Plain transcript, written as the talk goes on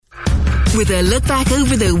with a look back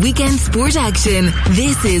over the weekend sport action.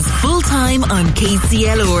 This is Full Time on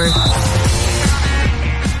KCLR.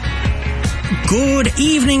 Good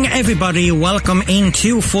evening, everybody. Welcome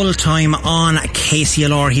into Full Time on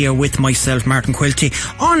KCLR here with myself, Martin Quilty,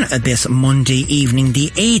 on this Monday evening, the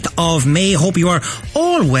 8th of May. Hope you are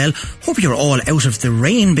all well. Hope you're all out of the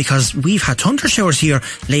rain, because we've had thunder showers here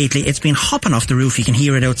lately. It's been hopping off the roof. You can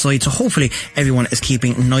hear it outside. So hopefully everyone is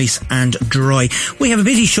keeping nice and dry. We have a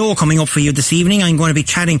busy show coming up for you this evening. I'm going to be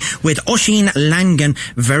chatting with Oisin Langan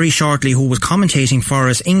very shortly, who was commentating for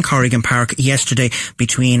us in Corrigan Park yesterday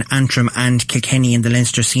between Antrim and Kilkenny in the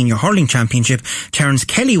Leinster Senior Hurling Championship. Terence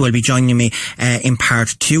Kelly will be joining me in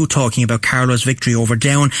part 2, talking about Carlow's victory over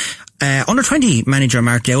Down. Under 20 manager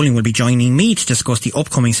Mark Dowling will be joining me to discuss the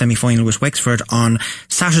upcoming semi-final with Wexford on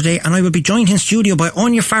Saturday, and I will be joined in studio by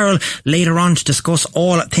Áine Farrell later on to discuss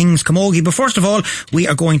all things camogie. But first of all, we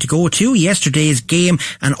are going to go to yesterday's game,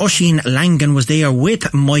 and Oisin Langan was there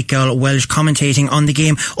with Michael Welsh commentating on the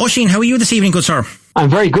game. Oisin, how are you this evening, good sir? I'm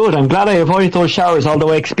very good. I'm glad I avoided those showers,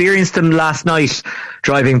 although I experienced them last night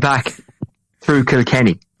driving back through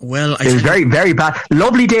Kilkenny. Well, it was very, very bad.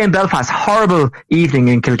 Lovely day in Belfast. Horrible evening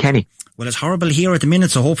in Kilkenny. Well, it's horrible here at the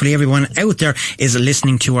minute, so hopefully everyone out there is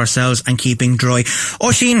listening to ourselves and keeping dry.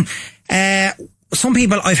 Oisin, some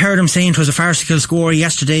people, I've heard them saying it was a farcical score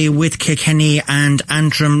yesterday with Kilkenny and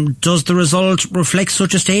Antrim. Does the result reflect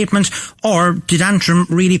such a statement, or did Antrim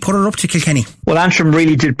really put it up to Kilkenny? Well, Antrim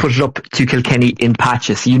really did put it up to Kilkenny in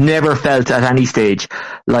patches. You never felt at any stage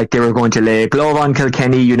like they were going to lay a glove on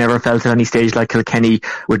Kilkenny. You never felt at any stage like Kilkenny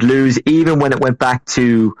would lose. Even when it went back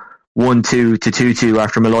to 1-2 to 2-2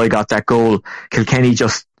 after Malloy got that goal, Kilkenny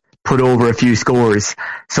just put over a few scores.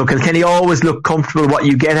 So Kilkenny always look comfortable. What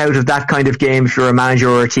you get out of that kind of game, if you're a manager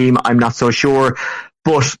or a team, I'm not so sure.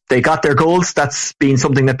 But they got their goals. That's been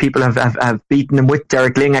something that people have beaten them with.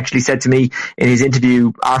 Derek Ling actually said to me in his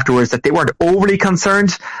interview afterwards that they weren't overly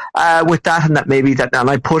concerned with that, and that maybe that, and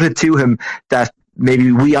I put it to him that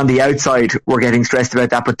maybe we on the outside were getting stressed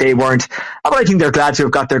about that, but they weren't. But I think they're glad to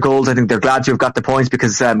have got their goals. I think they're glad to have got the points,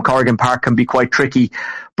 because Corrigan Park can be quite tricky.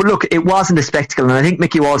 But look, it wasn't a spectacle, and I think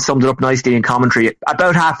Mickey Wall summed it up nicely in commentary.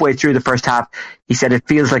 About halfway through the first half, he said it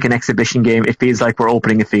feels like an exhibition game. It feels like we're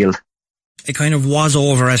opening a field. It kind of was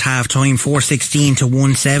over at half time, 4-16 to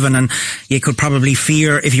 1-7, and you could probably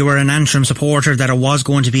fear, if you were an Antrim supporter, that it was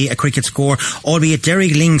going to be a cricket score, albeit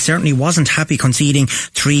Derek Ling certainly wasn't happy conceding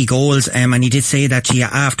 3 goals, and he did say that to you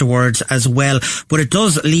afterwards as well. But it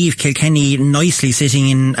does leave Kilkenny nicely sitting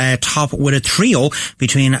in top with a trio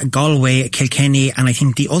between Galway, Kilkenny, and I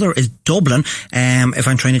think the other is Dublin, if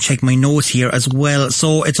I'm trying to check my notes here as well.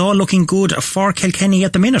 So it's all looking good for Kilkenny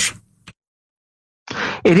at the minute.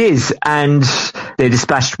 It is, and they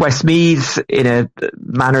dispatched Westmeath in a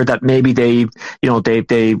manner that maybe they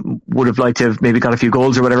would have liked to have maybe got a few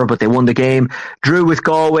goals or whatever, but they won the game. Drew with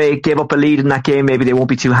Galway, gave up a lead in that game. Maybe they won't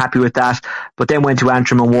be too happy with that, but then went to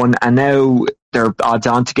Antrim and won, and now they're odds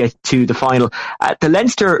on to get to the final. The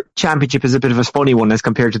Leinster Championship is a bit of a funny one as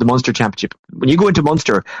compared to the Munster Championship. When you go into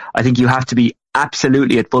Munster, I think you have to be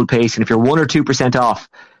absolutely at full pace, and if you're 1 or 2% off,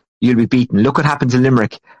 you'll be beaten. Look what happens in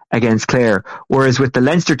Limerick against Clare. Whereas with the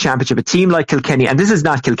Leinster Championship, a team like Kilkenny, and this is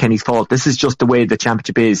not Kilkenny's fault, this is just the way the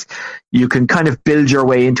championship is, you can kind of build your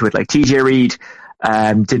way into it. Like TJ Reid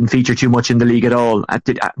didn't feature too much in the league at all. I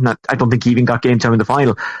don't think he even got game time in the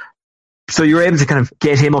final. So you're able to kind of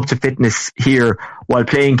get him up to fitness here while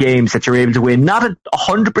playing games that you're able to win. Not at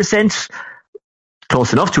 100%,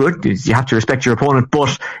 close enough to it. You have to respect your opponent,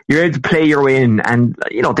 but you're able to play your way in. And,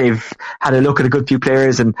 they've had a look at a good few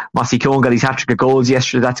players, and Mossy Keoghan got his hat-trick of goals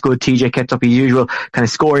yesterday. That's good. TJ kept up his usual kind of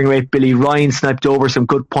scoring rate. Billy Ryan sniped over some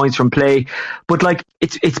good points from play. But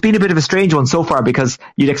it's been a bit of a strange one so far, because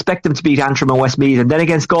you'd expect them to beat Antrim and Westmeath, and then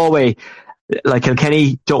against Galway, like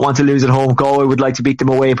Kilkenny don't want to lose at home. Galway would like to beat them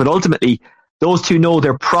away, but ultimately those two know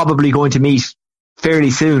they're probably going to meet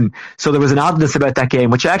fairly soon. So there was an oddness about that game,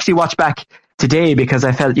 which I actually watched back today, because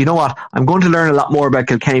I felt, you know what, I'm going to learn a lot more about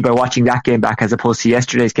Kilkenny by watching that game back as opposed to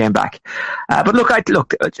yesterday's game back. But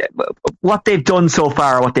look, what they've done so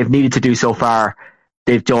far, what they've needed to do so far,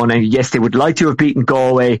 they've done. And yes, they would like to have beaten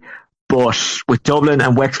Galway, but with Dublin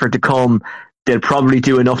and Wexford to come, they'll probably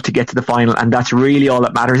do enough to get to the final, and that's really all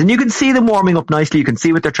that matters. And you can see them warming up nicely. You can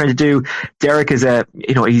see what they're trying to do. Derek is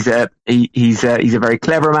he's a very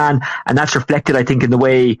clever man, and that's reflected, I think, in the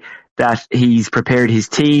way that he's prepared his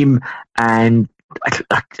team. And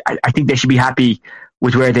I think they should be happy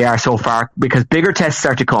with where they are so far, because bigger tests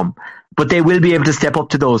are to come. But they will be able to step up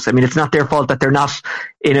to those. I mean, it's not their fault that they're not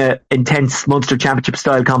in a intense Munster Championship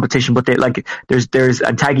style competition. But there's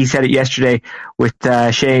and Taggy said it yesterday with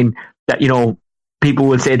Shane, that people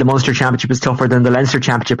will say the Munster Championship is tougher than the Leinster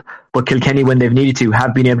Championship, but Kilkenny, when they've needed to,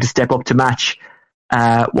 have been able to step up to match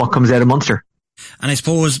what comes out of Munster. And I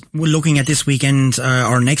suppose we're looking at this weekend,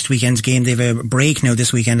 or next weekend's game, they have a break now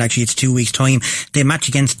this weekend. Actually, it's 2 weeks' time. They match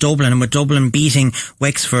against Dublin, and with Dublin beating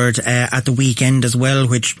Wexford at the weekend as well,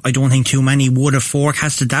 which I don't think too many would have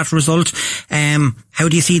forecasted that result. How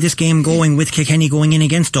do you see this game going with Kilkenny going in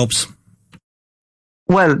against Dubs?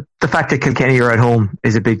 Well, the fact that Kilkenny are at home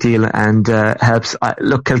is a big deal and helps.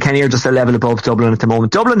 Look, Kilkenny are just a level above Dublin at the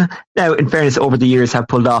moment. Dublin, now, in fairness, over the years have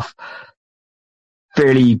pulled off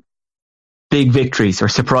fairly big victories or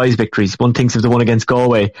surprise victories. One thinks of the one against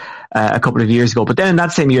Galway a couple of years ago. But then in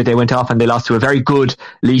that same year, they went off and they lost to a very good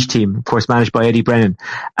Laois team, of course, managed by Eddie Brennan.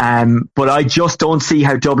 But I just don't see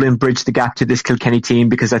how Dublin bridge the gap to this Kilkenny team,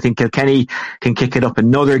 because I think Kilkenny can kick it up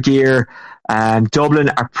another gear. Dublin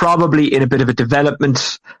are probably in a bit of a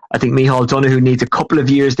development. I think Micheál Donoghue needs a couple of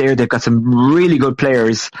years there. They've got some really good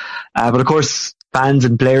players. But of course, fans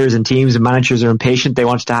and players and teams and managers are impatient. They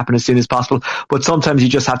want it to happen as soon as possible. But sometimes you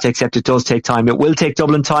just have to accept it does take time. It will take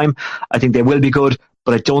Dublin time. I think they will be good,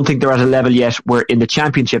 but I don't think they're at a level yet where in the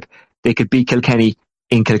Championship they could beat Kilkenny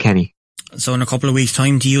in Kilkenny. So in a couple of weeks'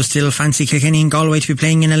 time, do you still fancy Kilkenny and Galway to be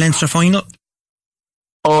playing in a Leinster final?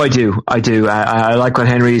 Oh, I do. I like what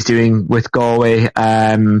Henry is doing with Galway.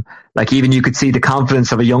 Like, even you could see the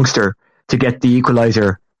confidence of a youngster to get the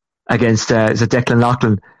equaliser against Declan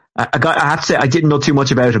Loughlin. I have to say, I didn't know too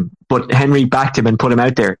much about him, but Henry backed him and put him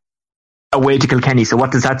out there away to Kilkenny. So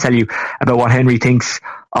what does that tell you about what Henry thinks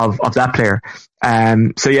of that player?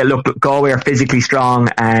 So yeah, look, Galway are physically strong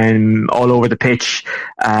and all over the pitch.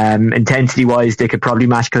 Intensity wise, they could probably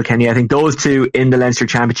match Kilkenny. I think those two in the Leinster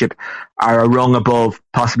Championship are a rung above,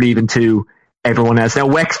 possibly even to everyone else. Now,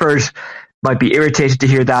 Wexford might be irritated to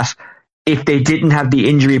hear that. If they didn't have the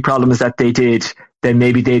injury problems that they did, then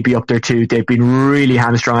maybe they'd be up there too. They've been really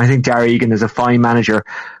hamstrung. I think Darragh Egan is a fine manager,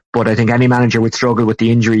 but I think any manager would struggle with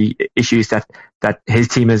the injury issues that his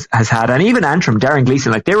team has had. And even Antrim, Darren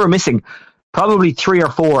Gleeson, like, they were missing probably 3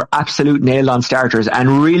 or 4 absolute nailed-on starters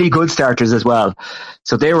and really good starters as well.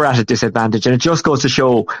 So they were at a disadvantage. And it just goes to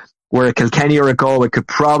show where a Kilkenny or a Galway could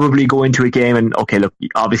probably go into a game and, okay, look,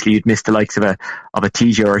 obviously you'd miss the likes of a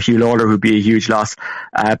TJ or a Hugh Lawler, who'd be a huge loss.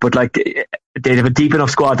 But like, they'd have a deep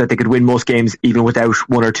enough squad that they could win most games even without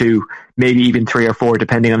 1 or 2, maybe even 3 or 4,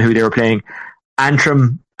 depending on who they were playing.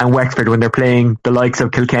 Antrim and Wexford, when they're playing the likes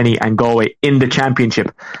of Kilkenny and Galway in the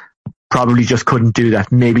Championship, probably just couldn't do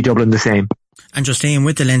that. Maybe Dublin the same. And just staying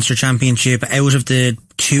with the Leinster Championship, out of the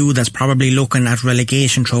 2 that's probably looking at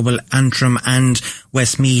relegation trouble, Antrim and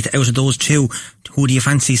Westmeath, out of those 2, who do you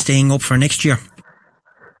fancy staying up for next year?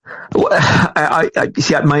 Well,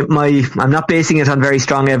 I'm not basing it on very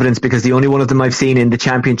strong evidence, because the only one of them I've seen in the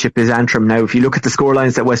Championship is Antrim. Now, if you look at the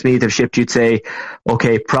scorelines that Westmeath have shipped, you'd say,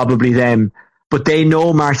 okay, probably them. But they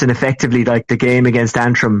know, Martin, effectively, like, the game against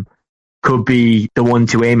Antrim could be the one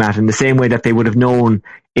to aim at, in the same way that they would have known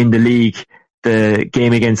in the league the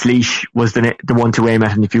game against Laois was the one to aim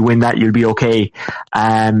at, and if you win that, you'll be okay.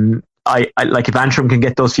 I like, if Antrim can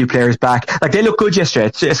get those few players back, like, they look good yesterday.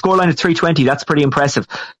 It's a scoreline of 320. That's pretty impressive.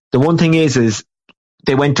 The one thing is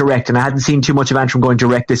they went direct, and I hadn't seen too much of Antrim going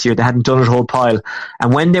direct this year. They hadn't done it a whole pile,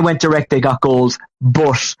 and when they went direct, they got goals.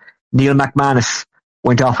 But Neil McManus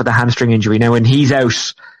went off with a hamstring injury. Now, when he's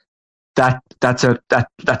out, that's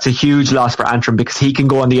a huge loss for Antrim, because he can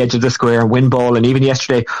go on the edge of the square and win ball. And even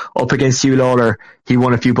yesterday, up against Hugh Lawler, he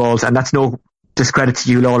won a few balls, and that's no discredit to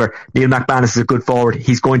Hugh Lawler. Neil McManus is a good forward.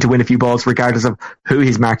 He's going to win a few balls regardless of who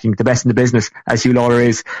he's marking. The best in the business, as Hugh Lawler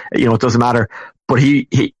is, it doesn't matter. But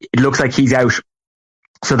it looks like he's out.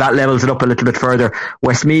 So that levels it up a little bit further.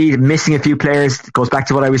 Westmeath missing a few players. It goes back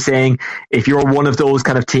to what I was saying. If you're one of those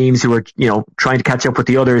kind of teams who are, trying to catch up with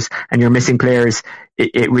the others and you're missing players,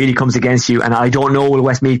 it really comes against you. And I don't know, will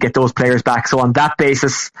Westmeath get those players back? So on that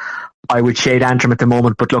basis, I would shade Antrim at the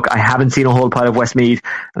moment. But look, I haven't seen a whole pile of Westmeath,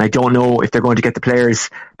 and I don't know if they're going to get the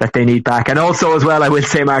players that they need back. And also as well, I will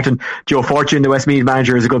say, Martin, Joe Fortune, the Westmeath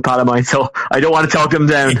manager, is a good pal of mine, so I don't want to talk him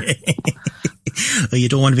down. You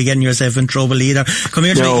don't want to be getting yourself in trouble either. Come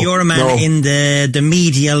here, you're a man in the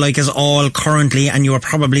media, like us all currently, and you were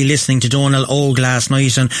probably listening to Donal Óg last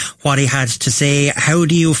night and what he had to say. How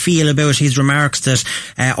do you feel about his remarks that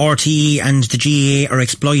RTE and the GAA are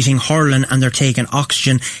exploiting hurling and they're taking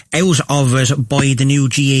oxygen out of it by the new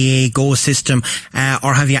GAA Go system?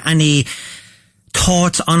 Or have you any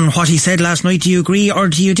thoughts on what he said last night? Do you agree or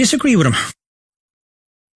do you disagree with him?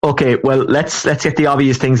 Okay, well, let's get the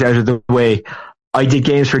obvious things out of the way. I did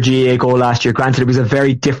games for GAA Go last year. Granted, it was a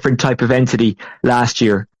very different type of entity last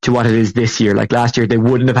year to what it is this year. Like last year, they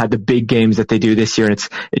wouldn't have had the big games that they do this year. And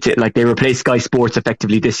it's like they replaced Sky Sports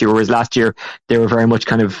effectively this year, whereas last year they were very much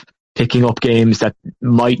kind of picking up games that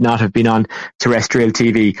might not have been on terrestrial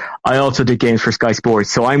TV. I also did games for Sky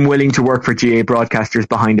Sports, so I'm willing to work for GAA broadcasters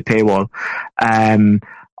behind the paywall.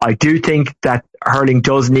 I do think that hurling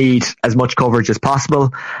does need as much coverage as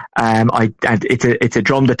possible. And it's a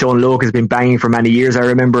drum that Donal Logue has been banging for many years. I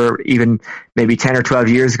remember even maybe 10 or 12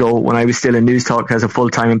 years ago when I was still in News Talk as a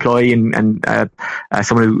full-time employee and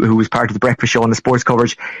someone who was part of the breakfast show on the sports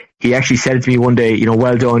coverage. He actually said to me one day,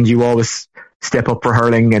 well done, you always step up for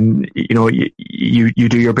hurling, and you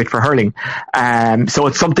do your bit for hurling. So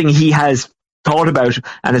it's something he has thought about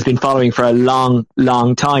and has been following for a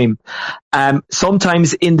long time.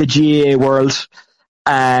 Sometimes in the GAA world,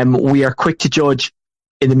 we are quick to judge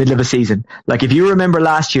in the middle of a season. Like if you remember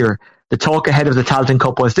last year, the talk ahead of the Tailteann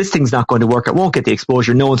Cup was, this thing's not going to work, it won't get the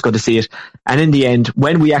exposure, no one's going to see it. And in the end,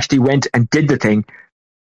 when we actually went and did the thing,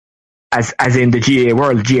 as in the GAA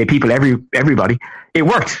world, GAA people, everybody, it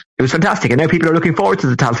worked. It was fantastic. And now people are looking forward to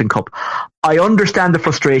the Tailteann Cup. I understand the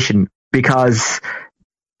frustration because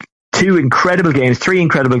three incredible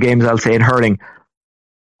games, I'll say, in hurling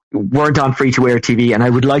weren't on free-to-air TV, and I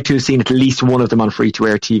would like to have seen at least one of them on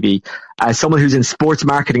free-to-air TV. As someone who's in sports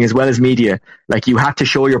marketing as well as media, like, you have to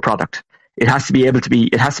show your product. It has to be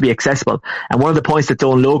accessible. And one of the points that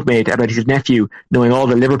Donal Logue made about his nephew knowing all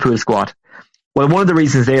the Liverpool squad, well, one of the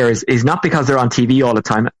reasons there is not because they're on TV all the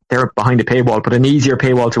time, they're behind a paywall, but an easier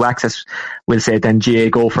paywall to access, we'll say, than GAA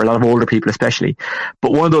Go for a lot of older people especially.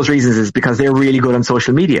 But one of those reasons is because they're really good on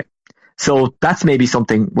social media. So that's maybe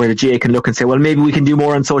something where the GAA can look and say, well, maybe we can do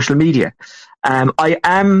more on social media. I'm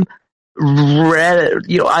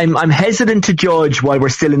hesitant to judge while we're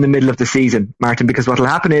still in the middle of the season, Martin, because what will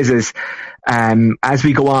happen is as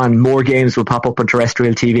we go on, more games will pop up on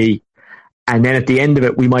terrestrial TV. And then at the end of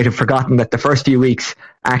it, we might have forgotten that the first few weeks,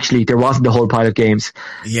 actually, there wasn't a whole pile of games.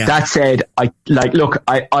 Yeah. That said, I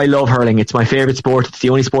love hurling. It's my favourite sport. It's the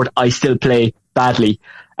only sport I still play badly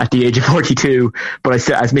at the age of 42. But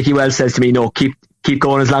as Mickey Wells says to me, no, keep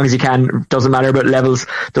going as long as you can. Doesn't matter about levels.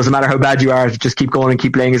 Doesn't matter how bad you are. Just keep going and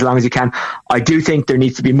keep playing as long as you can. I do think there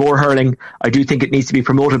needs to be more hurling. I do think it needs to be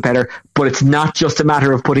promoted better. But it's not just a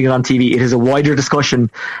matter of putting it on TV. It is a wider discussion.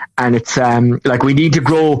 And it's we need to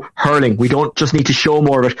grow hurling. We don't just need to show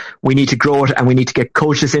more of it. We need to grow it, and we need to get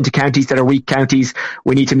coaches into counties that are weak counties.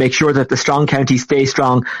 We need to make sure that the strong counties stay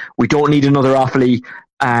strong. We don't need another Offaly.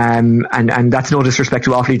 And that's no disrespect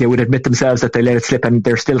to Offaly. They would admit themselves that they let it slip, and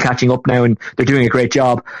they're still catching up now, and they're doing a great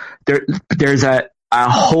job. There's a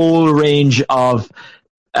whole range of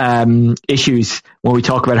issues when we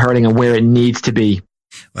talk about hurling and where it needs to be.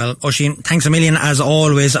 Well, Oisin, thanks a million as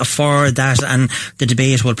always for that, and the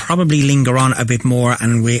debate will probably linger on a bit more,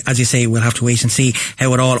 and we, as you say, we'll have to wait and see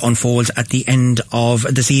how it all unfolds at the end of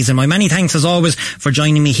the season. My many thanks as always for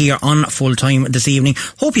joining me here on Full Time this evening.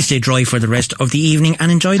 Hope you stay dry for the rest of the evening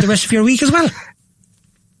and enjoy the rest of your week as well.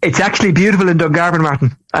 It's actually beautiful in Dungarvan,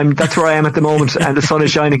 Martin. That's where I am at the moment, and the sun is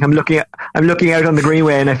shining. I'm looking out on the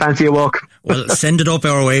greenway, and I fancy a walk. Well, send it up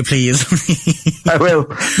our way, please. I will.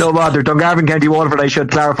 No bother. Dungarvan, County Waterford, I should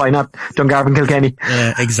clarify, not Dungarvan, Kilkenny.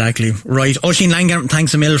 Yeah, exactly. Right. Oisin Langan,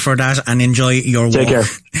 thanks a mil for that, and enjoy your walk. Take care.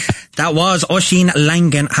 That was Oisin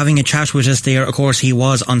Langan having a chat with us there. Of course, he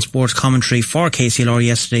was on sports commentary for KCLR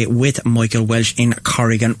yesterday with Michael Welsh in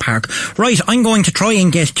Corrigan Park. Right, I'm going to try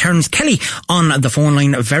and get Terence Kelly on the phone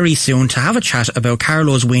line very soon to have a chat about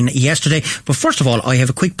Carlow's win yesterday. But first of all, I have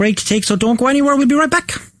a quick break to take, so don't go anywhere. We'll be right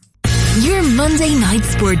back. Your Monday night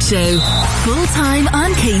sports show, full time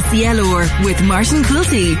on KCLR with Martin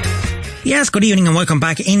Quilty. Yes, good evening and welcome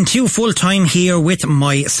back into Full Time here with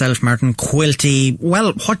myself, Martin Quilty.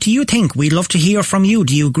 Well, what do you think? We'd love to hear from you.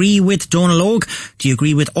 Do you agree with Donal Logue? Do you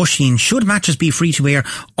agree with Oisin? Should matches be free to air,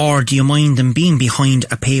 or do you mind them being behind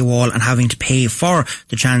a paywall and having to pay for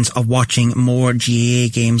the chance of watching more GAA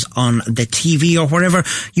games on the TV or wherever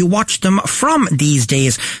you watch them from these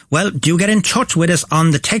days? Well, do get in touch with us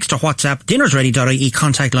on the text or WhatsApp dinnersready.ie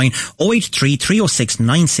contact line 083 306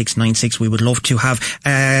 9696. We would love to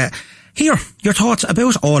have hear your thoughts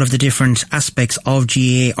about all of the different aspects of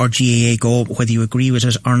GAA or GAA Go, whether you agree with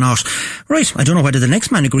it or not. Right, I don't know whether the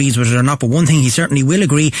next man agrees with it or not, but one thing he certainly will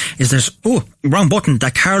agree is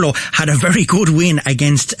that Carlow had a very good win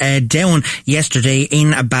against Down yesterday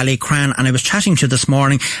in Ballycran, and I was chatting to this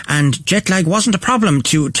morning, and jet lag wasn't a problem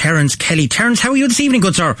to Terence Kelly. Terence, how are you this evening,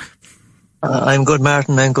 good sir? I'm good,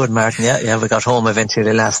 Martin. Yeah, we got home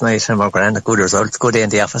eventually last night and we're grand. Good results. Good day in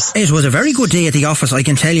the office. It was a very good day at the office, I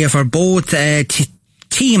can tell you, for both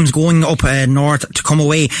teams going up north to come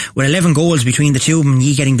away with 11 goals between the two of them,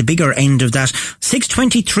 ye getting the bigger end of that.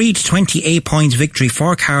 6-23 to 28 points victory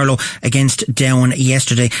for Carlow against Down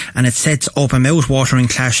yesterday, and it sets up a mouth-watering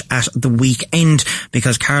clash at the weekend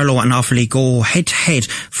because Carlow and Offaly go head to head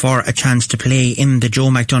for a chance to play in the Joe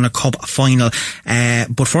McDonagh Cup final.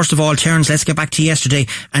 But first of all, Terence, let's get back to yesterday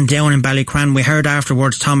and Down in Ballycran. We heard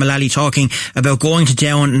afterwards Tom Mullally talking about going to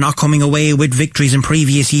Down, not coming away with victories in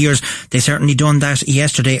previous years. They certainly done that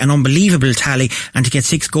yesterday, an unbelievable tally, and to get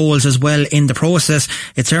 6 goals as well in the process.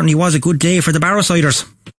 It certainly was a good day for the Barrowsiders.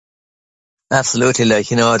 Absolutely, they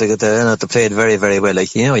played very, very well.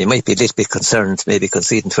 You might be a little bit concerned maybe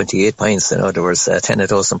conceding 28 points. There was 10 of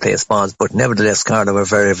those in play spawns, but nevertheless, Carlow were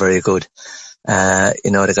very, very good. They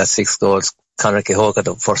got 6 goals. Conor Kehoe got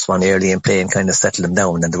the first one early in play and kind of settled them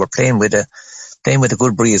down, and they were playing with a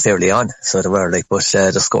good breeze early on. So they were but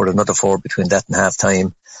they scored another 4 between that and half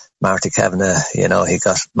time. Marty Kavanagh,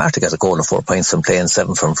 Marty got a goal and 4 points from play and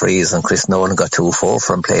 7 from frees, and Chris Nolan got 2-4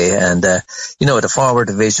 from play. And, the forward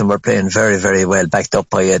division were playing very, very well, backed up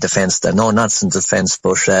by a defence, the no-nonsense defence,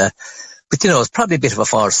 but it's probably a bit of a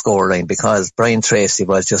false scoreline because Brian Tracy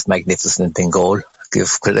was just magnificent in goal. Give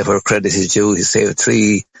credit where credit is due. He saved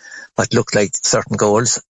 3 what looked like certain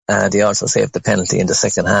goals, and he also saved the penalty in the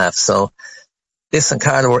second half. So, this and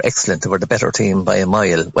Carlow were excellent. They were the better team by a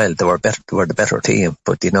mile. Well, they were the better team,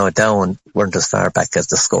 but Down weren't as far back as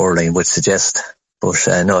the scoreline would suggest. But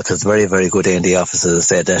no, it was very, very good in the office.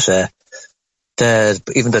 As I said, that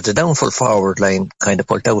even the Down full forward line kind of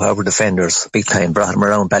pulled out our defenders big time, brought them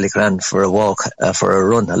around Ballycran for a walk, for a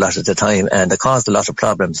run a lot of the time, and it caused a lot of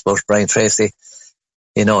problems. But Brian Tracy,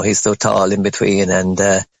 he's so tall in between, and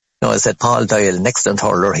I said Paul Doyle, an excellent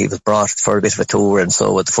hurler. He was brought for a bit of a tour, and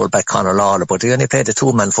so with the fullback Conor Lawler, but he only played a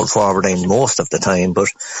 2-man full forward line most of the time. But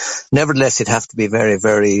nevertheless, you'd have to be very,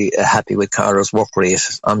 very happy with Carlow's work rate.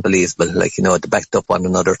 Unbelievable. They backed up one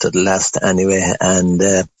another to the last anyway. And,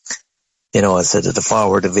 I said that the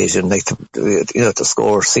forward division, to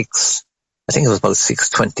score 6, I think it was about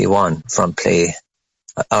 6-21 from play.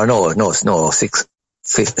 Or no,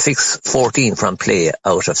 6-14 from play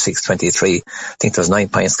out of 6-23. I think there was 9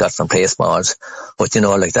 points got from play spawns. But,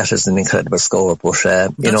 that is an incredible score. But,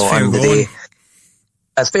 on the day,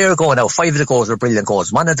 as fair going out, 5 of the goals were brilliant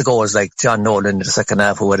goals. One of the goals, like John Nolan in the second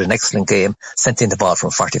half, who had an excellent game, sent in the ball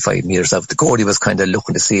from 45 metres out. The goalie was kind of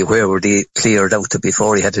looking to see where were they cleared out to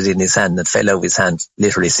before he had it in his hand, and fell out of his hand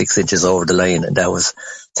literally 6 inches over the line, and that was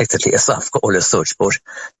technically a soft goal as such. But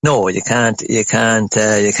no, you can't knock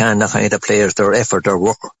any of the players, their effort, their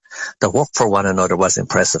work for one another was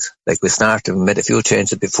impressive. We made a few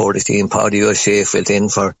changes before the team. Paddy O'Shea filled in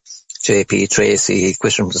for JP Tracy. He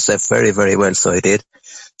quickened himself very, very well, so he did.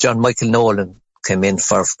 John Michael Nolan came in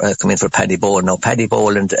for Paddy Boland. Now, Paddy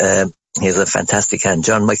Boland, he's a fantastic hand.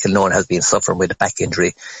 John Michael Nolan has been suffering with a back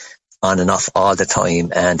injury on and off all the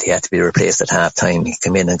time, and he had to be replaced at half time. He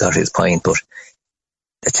came in and got his point, but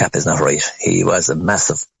the chap is not right. He was a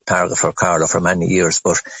massive target for Carlow for many years,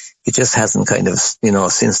 but he just hasn't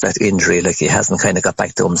since that injury, he hasn't kind of got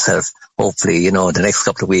back to himself. Hopefully, the next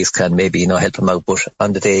couple of weeks can maybe, help him out. But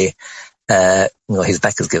on the day, his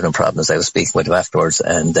back is giving him problems. I was speaking with him afterwards,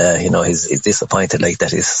 and, he's disappointed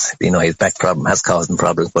that his back problem has caused him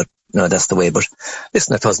problems, but, that's the way. But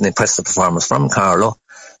listen, it was an impressive performance from Carlow,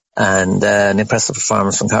 and, and,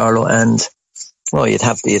 well, you'd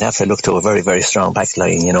have to look to a very, very strong back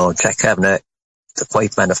line. Jack Kavanagh, the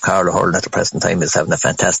white man of Carlow hurling at the present time, is having a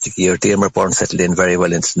fantastic year. Diarmuid Byrne settled in very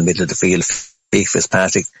well into the middle of the field. Big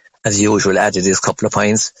Fitzpatrick, as usual, added his couple of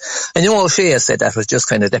points. And O'Shea said that was just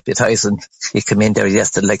kind of deputising. He came in there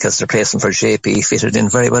yesterday as replacement for JP. He fitted in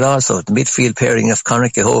very well also. The midfield pairing of Conor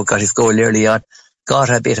Kehoe got his goal early on. Got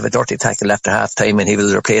a bit of a dirty tackle after half time, and he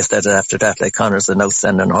was replaced after that. Conor's an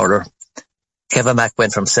outstanding hurler. Kevin Mack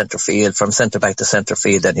went from centre back to centre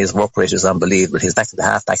field, and his work rate is unbelievable. He's back to the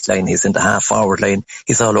half back line, he's in the half forward line,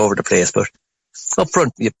 he's all over the place. But up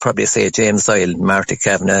front, you'd probably say James Doyle, Marty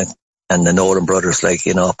Kavanagh, and the Nolan brothers,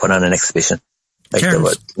 put on an exhibition.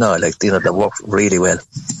 They worked really well.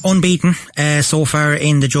 Unbeaten so far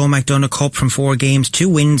in the Joe McDonagh Cup from 4 games, 2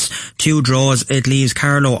 wins, 2 draws. It leaves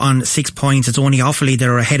Carlow on 6 points. It's only Offaly that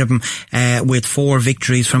are ahead of them with 4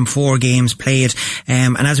 victories from 4 games played.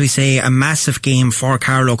 And as we say, a massive game for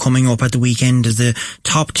Carlow coming up at the weekend as the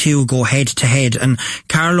top 2 go head to head. And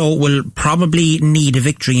Carlow will probably need a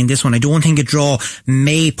victory in this one. I don't think a draw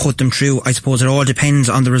may put them through. I suppose it all depends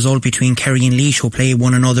on the result between Kerry and Laois, who play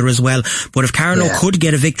one another as well. But if Carlow Carlow could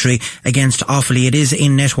get a victory against Offaly. It is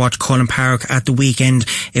in Netwatch Cullen Park at the weekend.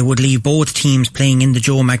 It would leave both teams playing in the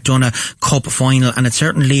Joe McDonagh Cup final, and it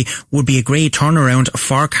certainly would be a great turnaround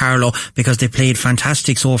for Carlow because they played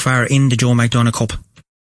fantastic so far in the Joe McDonagh Cup.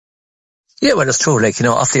 Yeah, well, it's true.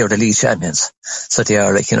 Offaly are the league champions. So they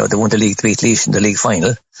are, they won the league to beat Laois in the league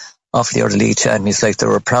final. Offaly are the league champions.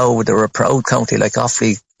 They're a proud county. Like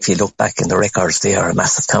Offaly, if you look back in the records, they are a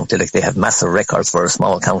massive county. They have massive records for a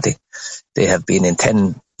small county. They have been in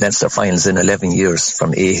 10 Leinster finals in 11 years,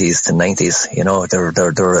 from 80s to 90s.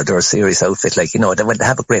 They're a serious outfit. They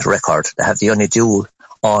have a great record. They have the only dual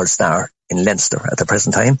all-star in Leinster at the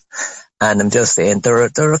present time. And I'm just saying, they're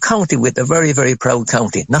a county with a very, very proud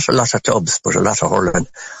county. Not a lot of clubs, but a lot of hurling.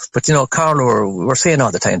 But, Carlow, we're saying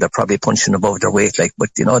all the time, they're probably punching above their weight,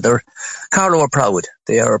 Carlow are proud.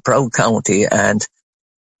 They are a proud county, and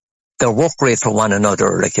their work rate for one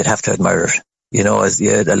another, you'd have to admire it.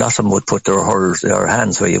 A lot of them would put their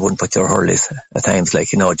hands where you wouldn't put your hurleys at times,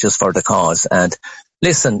 just for the cause. And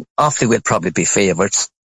listen, Offaly will probably be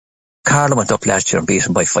favourites. Carlow went up last year and beat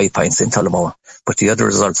them by 5 points in Tullamore, but the other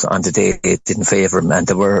results on the day didn't favour them, and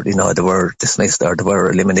they were dismissed, or they were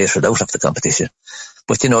eliminated out of the competition.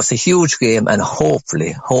 But it's a huge game, and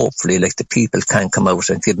hopefully, the people can come out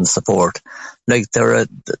and give them support. We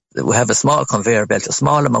have a small conveyor belt, a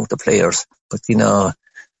small amount of players, but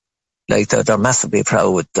they're massively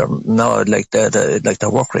proud. Their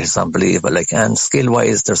work rate is unbelievable. And skill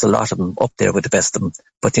wise, there's a lot of them up there with the best of them.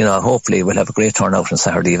 But hopefully we'll have a great turnout on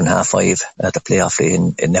Saturday evening 5:30 at the playoff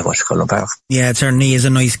in Netwatch Cullen Park. Yeah, it certainly is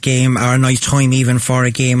a nice game, or a nice time even for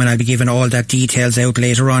a game, and I'll be giving all that details out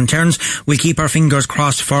later on. Terence, we'll keep our fingers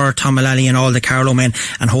crossed for Tom Mullally and all the Carlow men,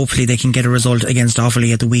 and hopefully they can get a result against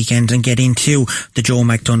Offaly at the weekend and get into the Joe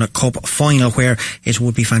McDonagh Cup final, where it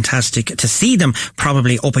would be fantastic to see them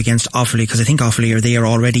probably up against Offaly, because I think Offaly are there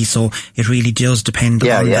already, so it really does depend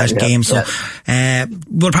on that game. So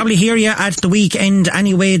we'll probably hear you at the weekend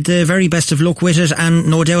anyway. The very best of luck with it, and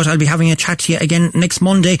no doubt I'll be having a chat to you again next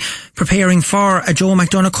Monday, preparing for a Joe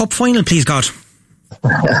McDonagh Cup final, please God.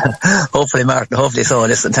 Hopefully, Martin. Hopefully so.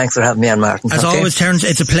 Listen, thanks for having me on, Martin. As always, Terence,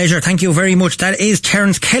 it's a pleasure. Thank you very much. That is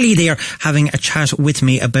Terence Kelly there, having a chat with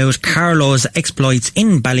me about Carlow's exploits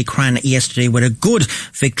in Ballycran yesterday with a good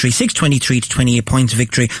victory, 6-23 to 28 points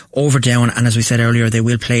victory over Down. And as we said earlier, they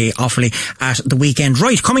will play Offaly at the weekend.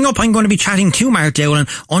 Right, coming up, I'm going to be chatting to Mark Dowling,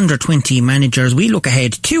 under-20 managers. We look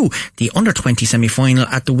ahead to the under-20 semi-final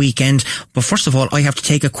at the weekend. But first of all, I have to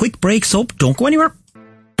take a quick break, so don't go anywhere.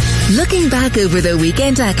 Looking back over the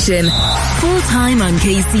weekend action. Full time on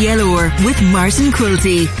KCLR with Martin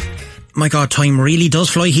Quilty. My God, time really does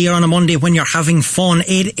fly here on a Monday when you're having fun.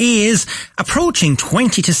 It is approaching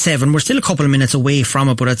 20 to 7. We're still a couple of minutes away from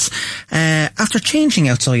it, but it's after changing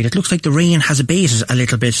outside, it looks like the rain has abated a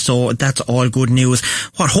little bit, so that's all good news.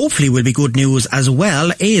 What hopefully will be good news as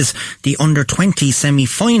well is the under-20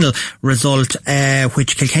 semi-final result,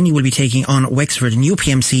 which Kilkenny will be taking on Wexford in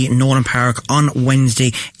UPMC Nolan Park on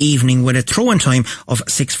Wednesday evening with a throw-in time of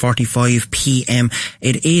 6:45pm.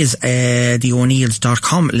 It is the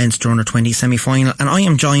O'Neills.com Leinster Under-20 semi-final, and I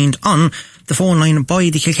am joined on the phone line by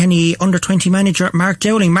the Kilkenny Under-20 manager, Mark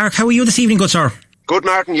Dowling. Mark, how are you this evening, good sir? Good,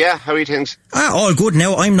 Martin. Yeah, how are you things? All good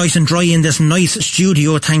now. I'm nice and dry in this nice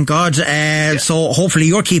studio, thank God. So hopefully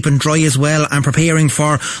you're keeping dry as well and preparing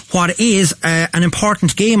for what is an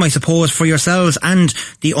important game, I suppose, for yourselves and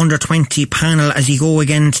the under-20 panel as you go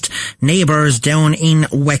against neighbours down in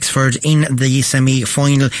Wexford in the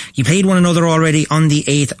semi-final. You played one another already on the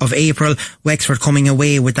 8th of April. Wexford coming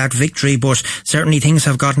away with that victory, but certainly things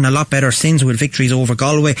have gotten a lot better since, with victories over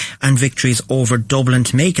Galway and victories over Dublin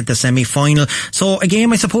to make it the semi-final. So a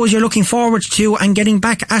game I suppose you're looking forward to and getting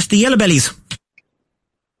back at the Yellow Bellies.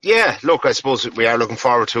 Yeah, look, I suppose we are looking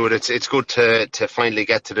forward to it. It's good to finally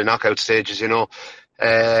get to the knockout stages, you know.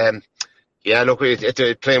 Yeah, look,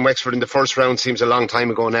 playing Wexford in the first round seems a long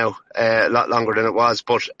time ago now, a lot longer than it was.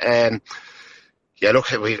 But yeah,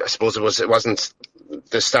 look, I suppose it wasn't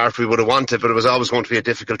the start we would have wanted, but it was always going to be a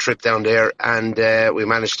difficult trip down there, and we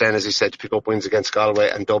managed then, as you said, to pick up wins against Galway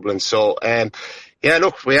and Dublin. So yeah,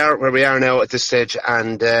 look, we are where we are now at this stage,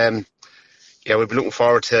 and yeah, we'll be looking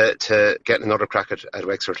forward to getting another crack at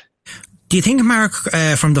Wexford. Do you think, Mark,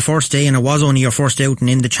 from the first day, and it was only your first outing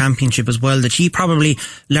in the championship as well, that you probably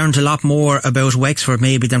learned a lot more about Wexford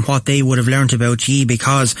maybe than what they would have learnt about you,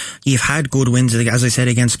 because you've had good wins, as I said,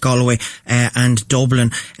 against Galway and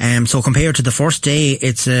Dublin. So compared to the first day,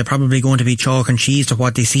 it's probably going to be chalk and cheese to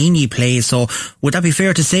what they seen you play. So would that be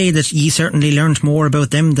fair to say that you certainly learnt more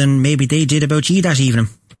about them than maybe they did about you that evening?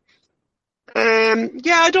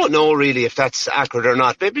 I don't know really if that's accurate or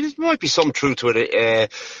not. Maybe there might be some truth to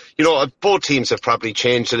it. Both teams have probably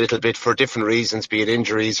changed a little bit for different reasons, be it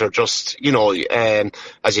injuries or just,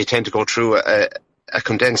 as you tend to go through a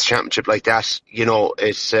condensed championship like that,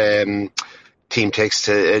 it's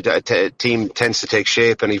team tends to take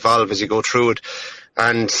shape and evolve as you go through it.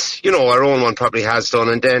 And, our own one probably has done.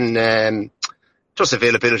 And then just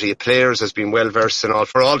availability of players has been well versed and all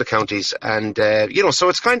for all the counties. And, so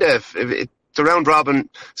it's kind of the round robin.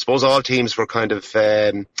 I suppose all teams were kind of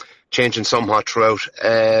changing somewhat throughout.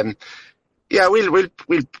 We'll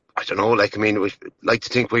I don't know. We like to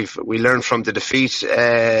think we learned from the defeat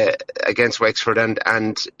against Wexford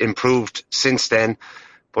and improved since then.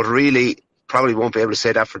 But really, probably won't be able to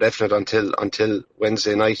say that for definite until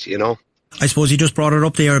Wednesday night. I suppose you just brought it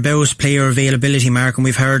up there about player availability, Mark, and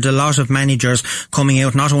we've heard a lot of managers coming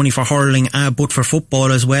out not only for hurling but for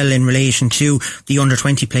football as well in relation to the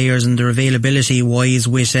under-20 players and their availability wise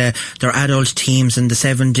with their adult teams and the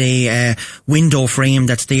 7-day window frame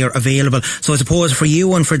that's there available. So I suppose for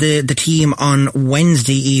you and for the team on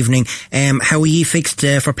Wednesday evening, how are you fixed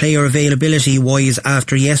for player availability wise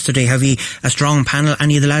after yesterday? Have you a strong panel?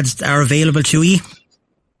 Any of the lads are available to you?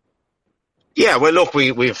 Yeah, well, look,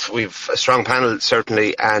 we've a strong panel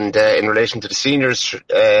certainly, and in relation to the seniors,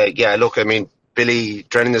 Billy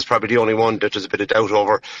Drennan is probably the only one that there's a bit of doubt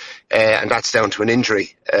over, and that's down to an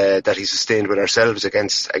injury that he sustained with ourselves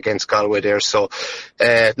against Galway there. So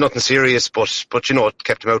nothing serious, but it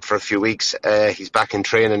kept him out for a few weeks. He's back in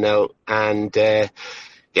training now, and to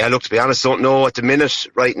be honest, don't know at the minute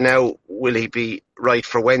right now. Will he be right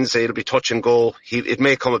for Wednesday? It'll be touch and go. It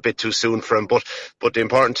may come a bit too soon for him, but the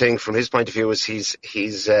important thing from his point of view is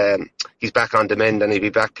he's back on the mend and he'll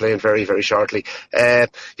be back playing very, very shortly.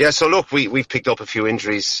 So look, we've picked up a few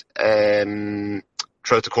injuries throughout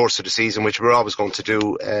the course of the season, which we're always going to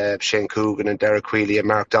do. Shane Coogan and Derek Quilty and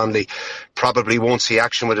Mark Dowling probably won't see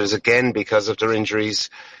action with us again because of their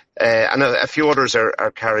injuries. And a few others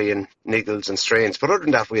are carrying niggles and strains, but other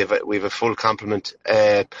than that, we have a full complement.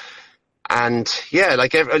 And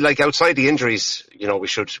like outside the injuries, we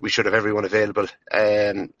should have everyone available.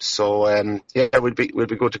 We'll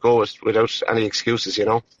be good to go without any excuses.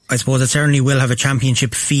 I suppose it certainly will have a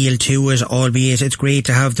championship feel to it, albeit it's great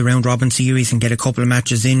to have the round robin series and get a couple of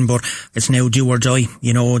matches in, but it's now do or die.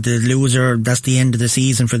 The loser, that's the end of the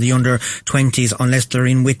season for the under 20s unless they're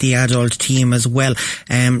in with the adult team as well.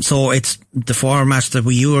 So it's the format that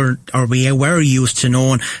we were used to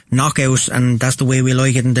knowing, knockout, and that's the way we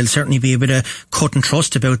like it, and there'll certainly be a bit of cut and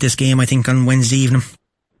trust about this game, I think, on Wednesday evening.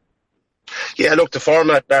 Yeah, look, the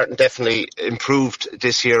format, Martin, definitely improved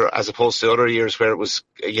this year as opposed to other years where it was,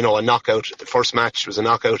 a knockout. The first match was a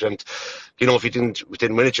knockout, and if you didn't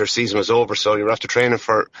win it, your season was over. So you're after training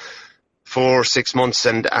for 4-6 months,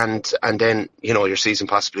 and then your season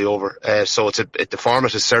possibly over. So the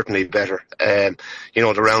format is certainly better. The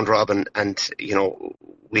round robin, and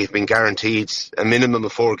we've been guaranteed a minimum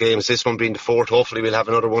of 4 games. This one being the 4th. Hopefully we'll have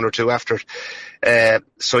another 1 or 2 after it.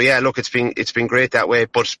 It's been great that way.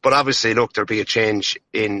 But obviously, look, there'll be a change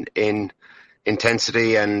in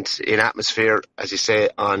intensity and in atmosphere, as you say,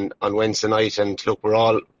 on Wednesday night. And look, we're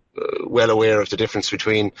all well aware of the difference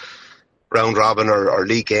between round robin or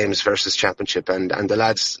league games versus championship, and the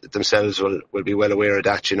lads themselves will be well aware of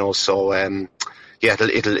that. So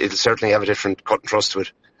it'll certainly have a different cut and thrust to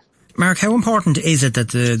it. Mark, how important is it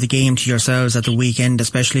that the game to yourselves at the weekend,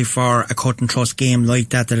 especially for a cut and trust game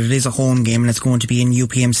like that it is a home game and it's going to be in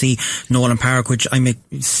UPMC Nolan Park, which I'm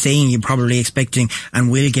saying you're probably expecting and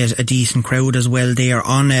will get a decent crowd as well there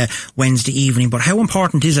on a Wednesday evening. But how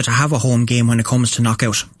important is it to have a home game when it comes to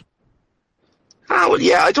knockout?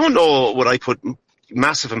 I don't know what I put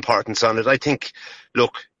massive importance on it. I think,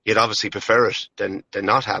 look, you'd obviously prefer it than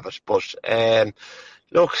not have it, but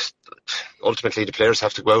look, ultimately the players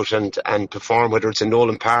have to go out and perform, whether it's in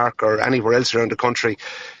Nolan Park or anywhere else around the country.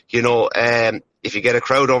 If you get a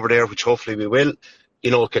crowd over there, which hopefully we will,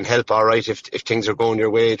 it can help all right if things are going your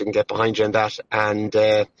way, they can get behind you in that. And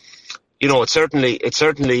it's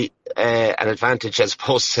certainly an advantage as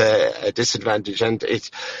opposed to a disadvantage. And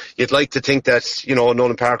you'd like to think that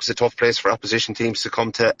Nolan Park is a tough place for opposition teams to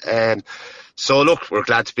come to. So look, we're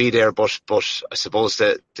glad to be there, but I suppose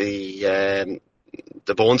that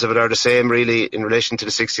the bones of it are the same, really, in relation to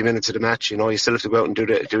the 60 minutes of the match. You still have to go out and do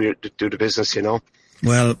the business.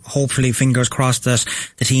 Well, hopefully, fingers crossed that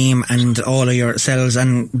the team and all of yourselves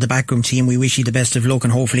and the backroom team, we wish you the best of luck,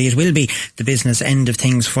 and hopefully it will be the business end of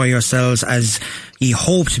things for yourselves as you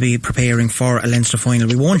hope to be preparing for a Leinster final.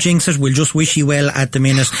 We won't jinx it, we'll just wish you well at the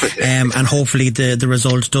minute, and hopefully the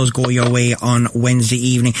result does go your way on Wednesday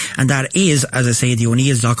evening. And that is, as I say, the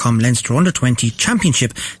O'Neills.com Leinster Under-20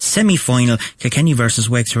 Championship semi-final, Kilkenny versus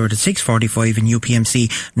Wexford at 6:45 in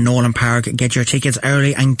UPMC Nolan Park. Get your tickets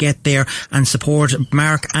early and get there and support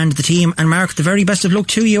Mark and the team. And Mark, the very best of luck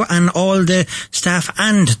to you and all the staff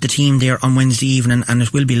and the team there on Wednesday evening, and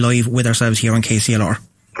it will be live with ourselves here on KCLR.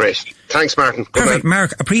 Great. Thanks, Martin. Perfect,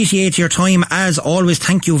 Mark. Appreciate your time as always.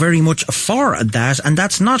 Thank you very much for that. And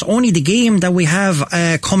that's not only the game that we have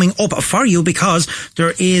coming up for you, because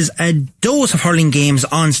there is a dose of hurling games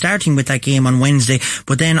on, starting with that game on Wednesday.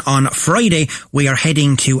 But then on Friday, we are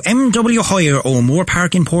heading to MW Hire O'Moore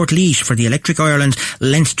Park in Portlaoise for the Electric Ireland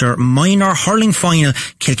Leinster Minor Hurling Final,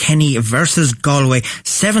 Kilkenny versus Galway,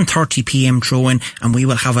 7:30pm throw-in, and we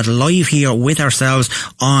will have it live here with ourselves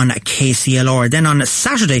on KCLR. Then on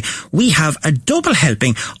Saturday, we have a double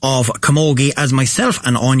helping of camogie, as myself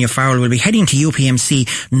and Áine Farrell will be heading to UPMC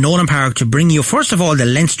Nolan Park to bring you, first of all, the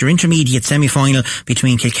Leinster Intermediate semi-final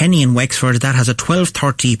between Kilkenny and Wexford. That has a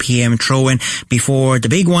 12:30pm throw-in before the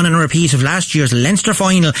big one and a repeat of last year's Leinster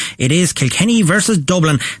final. It is Kilkenny versus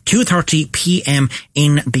Dublin, 2:30pm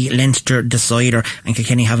in the Leinster Decider, and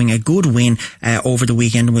Kilkenny having a good win over the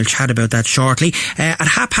weekend. We'll chat about that shortly. At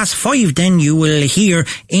 5:30 then you will hear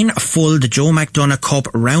in full the Joe McDonagh Cup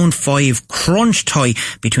Round 5 crunch tie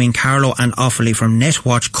between Carlow and Offaly from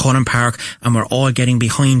Netwatch Cullen Park, and we're all getting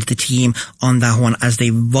behind the team on that one as they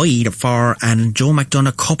vie for a Joe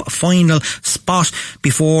McDonagh Cup final spot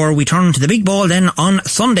before we turn to the big ball then on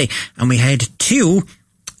Sunday, and we head to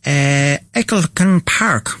Eccleston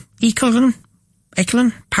Park in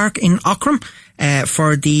Aughrim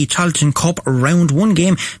for the Charlton Cup Round 1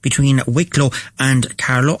 game between Wicklow and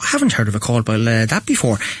Carlow. I haven't heard of a call by that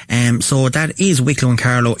before. So that is Wicklow and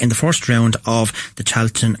Carlow in the first round of the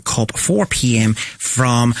Charlton Cup, 4pm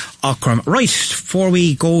from Aughrim. Right, before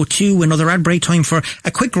we go to another ad break, time for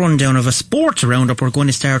a quick rundown of a sports roundup. We're going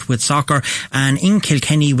to start with soccer, and in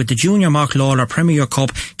Kilkenny with the Junior Mock Lawler Premier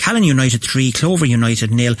Cup, Callan United 3, Clover United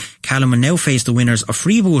 0. Callan will now face the winners of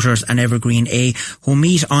Freebooters and Evergreen A, who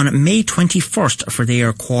meet on May 21st for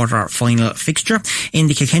their quarter-final fixture. In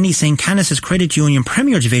the Kilkenny St. Canice's Credit Union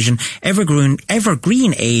Premier Division, Evergreen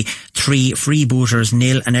A 3, Freebooters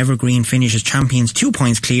 0, and Evergreen finishes champions 2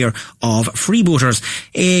 points clear of Freebooters.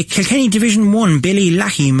 Kilkenny Division 1 Billy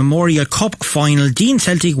Lackey Memorial Cup Final, Dean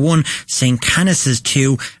Celtic 1, St. Canice's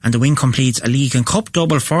 2, and the win completes a League and Cup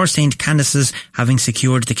double for St. Canice's, having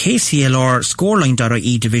secured the KCLR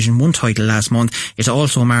Scoreline.ie Division 1 title last month. It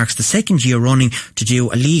also marks the second year running to do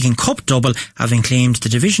a League and Cup double, having claimed the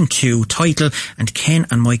Division 2 title and Ken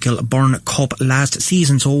and Michael Byrne Cup last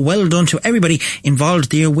season. So well done to everybody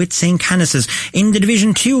involved there with St. Canice's. In the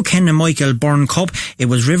Division 2 Ken and Michael Byrne Cup, it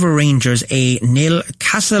was River Rangers A 0,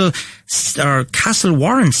 Castle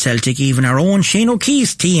Warren Celtic, even our own Shane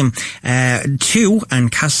O'Keefe's team 2,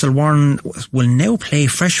 and Castle Warren will now play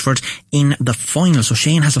Freshford in the final. So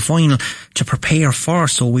Shane has a final to prepare for,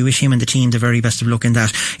 so we wish him and the team the very best of luck in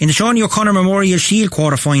that. In the Sean O'Connor Memorial Shield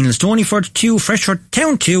quarter-finals, Stonyford 2, Freshford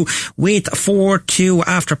Town 2, with 4-2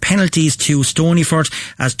 after penalties to Stonyford,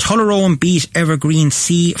 as Tullaroan beat Evergreen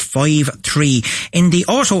C 5-3. In the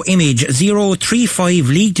Auto Image 0-3-5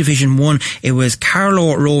 League Division 1, it was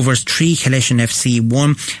Carlow Rovers 3, Kileshan FC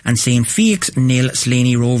 1, and St. Felix 0,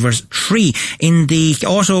 Slaney Rovers 3. In the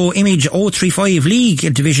Auto Image 0-3-5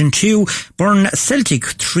 League Division 2, Burn Celtic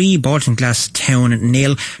 3, Baltinglass Town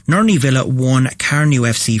 0, Nurney Villa 1, Carnew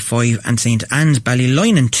FC 5, and St. Anne's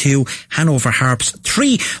Ballylinan 2, Hanover Harps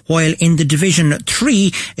 3, while in the Division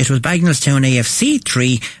 3 it was Bagnallstown AFC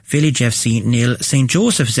 3, Village FC 0, St.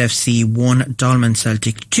 Joseph's FC 1, Dolman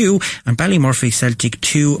Celtic 2, and Ballymurphy Celtic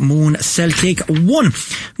 2, Moon Celtic 1.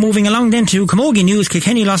 Moving along then to camogie news,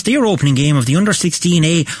 Kilkenny lost their opening game of the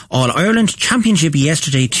Under-16A All-Ireland Championship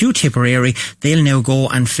yesterday to Tipperary. They'll now go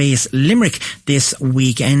and face Limerick this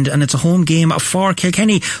weekend, and it's a home game for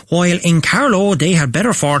Kilkenny, while in Carlow they had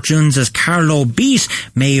better fortunes as Carlow beat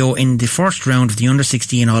Mayo in the first round of the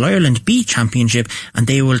Under-16 All-Ireland B Championship, and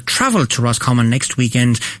they will travel to Roscommon next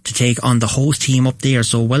weekend to take on the host team up there.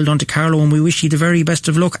 So well done to Carlow, and we wish you the very best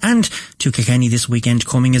of luck, and to Kilkenny this weekend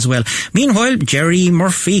coming as well. Meanwhile, Jerry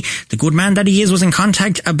Murphy the good man that he is, was in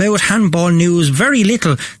contact about handball news. Very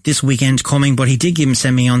little this weekend coming, but he did give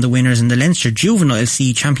himself on the winners in the Leinster Juvenile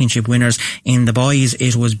C Championship winners. In the boys,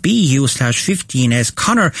 it was BU/15S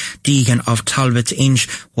Conor Deegan of Talbot's Inch,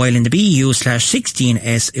 while in the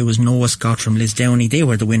BU/16S it was Noah Scott from Lisdowney. They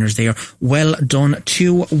were the winners there. Well done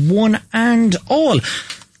to one and all.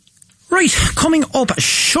 Right, coming up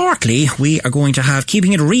shortly, we are going to have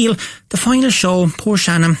Keeping It Real, the final show, poor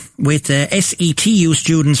Shannon, with SETU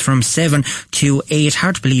students from 7 to 8.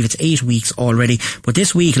 Hard to believe it's 8 weeks already. But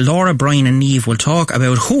this week, Laura, Brian and Niamh will talk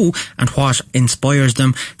about who and what inspires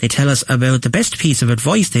them. They tell us about the best piece of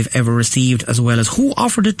advice they've ever received, as well as who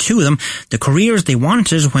offered it to them, the careers they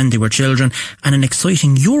wanted when they were children, and an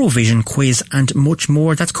exciting Eurovision quiz and much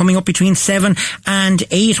more. That's coming up between 7 and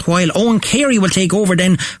 8, while Owen Carey will take over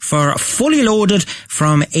then for Fully Loaded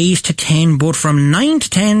from 8 to 10. But from 9 to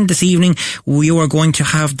 10 this evening, we are going to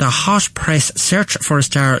have the Hot Press Search for a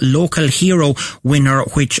Star Local Hero winner,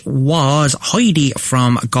 which was Heidi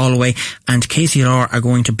from Galway, and KCLR are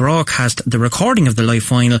going to broadcast the recording of the live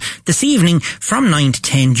final this evening from 9 to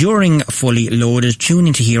 10 during Fully Loaded. Tune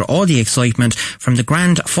in to hear all the excitement from the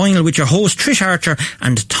grand final with your host Trish Archer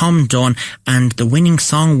and Tom Dunn, and the winning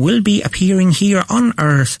song will be appearing here on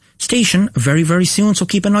our station very, very soon, so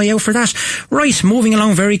keep an eye out for that. Right, moving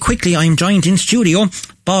along very quickly, I'm joined in studio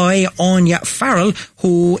by Áine Farrell,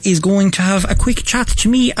 who is going to have a quick chat to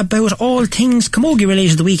me about all things camogie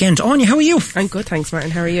related the weekend. Áine, how are you? I'm good, thanks,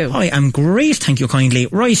 Martin. How are you? I am great, thank you kindly.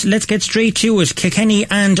 Right, let's get straight to it. Kilkenny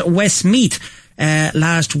and Westmeath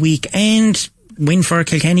last weekend. Win for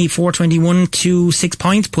Kilkenny, 421 to 6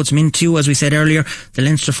 points, puts them into, as we said earlier, the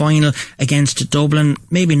Leinster final against Dublin.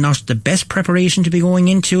 Maybe not the best preparation to be going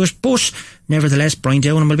into it, but nevertheless, Brian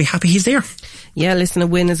Dowling will be happy he's there. Yeah, listen, a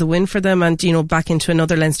win is a win for them, and, you know, back into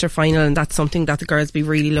another Leinster final, and that's something that the girls be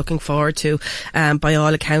really looking forward to. By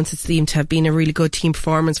all accounts, it seemed to have been a really good team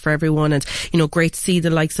performance for everyone, and, you know, great to see the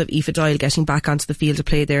likes of Aoife Doyle getting back onto the field of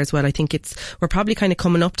play there as well. I think we're probably kind of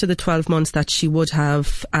coming up to the 12 months that she would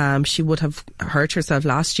have hurt herself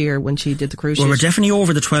last year when she did the cruise. Well, we're definitely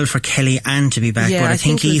over the 12 for Kelly Ann to be back, but I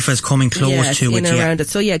think Aoife's coming close to it. Around it.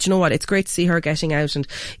 So yeah, do you know what? It's great to see her getting out and,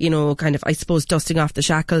 you know, kind of, I suppose, dusting off the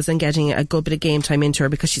shackles and getting a good bit of game time into her,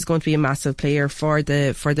 because she's going to be a massive player for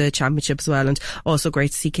the championship as well. And also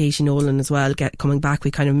great to see Katie Nolan as well coming back.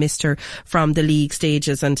 We kind of missed her from the league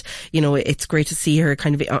stages, and, you know, it's great to see her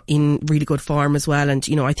kind of in really good form as well. And,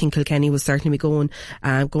 you know, I think Kilkenny will certainly be going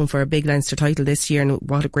for a big Leinster title this year, and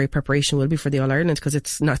what a great preparation will be for the All-Ireland, because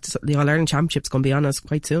it's not the All-Ireland Championship's going to be on us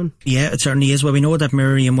quite soon. Yeah, it certainly is. Well, we know that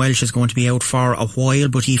Miriam Welsh is going to be out for a while,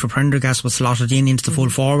 but Aoife Prendergast was slotted into the full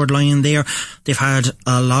forward line there. They've had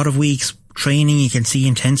a lot of weeks training. You can see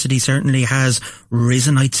intensity certainly has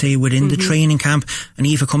risen, I'd say, within the training camp, and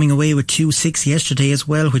Aoife coming away with 2-6 yesterday as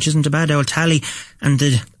well, which isn't a bad old tally. And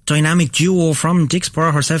the dynamic duo from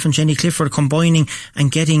Dixborough, herself and Jenny Clifford, combining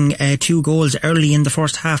and getting 2 goals early in the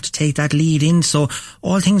first half to take that lead in. So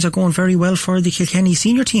all things are going very well for the Kilkenny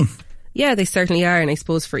senior team. Yeah, they certainly are, and I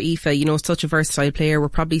suppose for Aoife, you know, such a versatile player, we're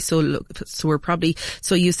probably so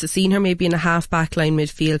used to seeing her maybe in a half-back line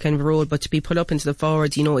midfield kind of role, but to be put up into the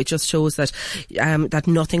forwards, you know, it just shows that that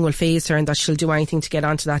nothing will faze her and that she'll do anything to get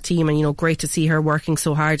onto that team. And, you know, great to see her working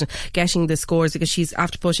so hard and getting the scores, because she's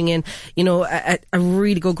after putting in, you know, a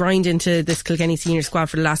really good grind into this Kilkenny senior squad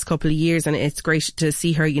for the last couple of years, and it's great to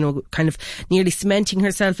see her, you know, kind of nearly cementing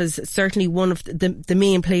herself as certainly one of the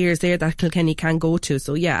main players there that Kilkenny can go to.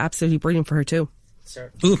 So yeah, absolutely brilliant for her too.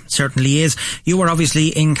 Certainly is. You were obviously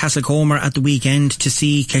in Castlecomer at the weekend to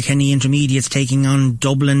see Kilkenny Intermediates taking on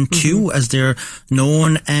Dublin 2, as they're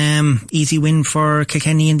known. Easy win for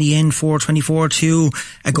Kilkenny in the end, 4-24 to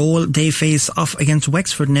a goal. They face off against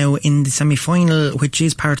Wexford now in the semi-final, which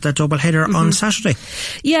is part of that double header on Saturday.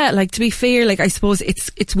 Yeah, like, to be fair, like, I suppose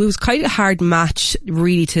it was quite a hard match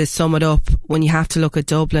really to sum it up. When you have to look at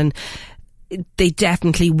Dublin, they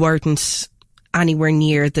definitely weren't anywhere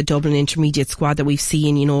near the Dublin intermediate squad that we've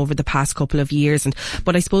seen, you know, over the past couple of years.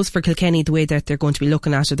 But I suppose for Kilkenny, the way that they're going to be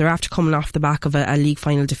looking at it, they're after coming off the back of a league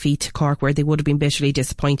final defeat to Cork, where they would have been bitterly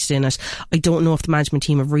disappointed in it. I don't know if the management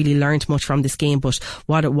team have really learned much from this game, but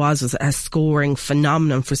what it was a scoring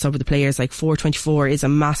phenomenon for some of the players. Like 4-24 is a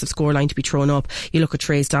massive scoreline to be thrown up. You look at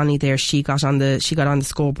Trace Donnelly there, she got on the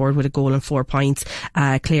scoreboard with a goal and 4 points.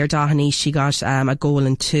 Claire Doheny, she got a goal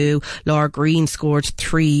and 2. Laura Green scored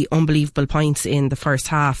 3 unbelievable points points in the first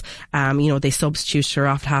half. They substituted her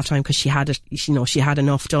off at half time because she had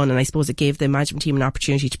enough done, and I suppose it gave the management team an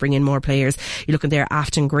opportunity to bring in more players. You're looking there,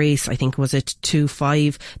 Afton Grace, I think was it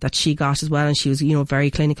 2-5 that she got as well, and she was,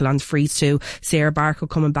 very clinical on the frees too. Sarah Barker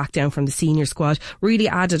coming back down from the senior squad really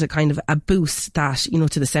added a kind of a boost that,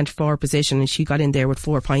 to the centre forward position, and she got in there with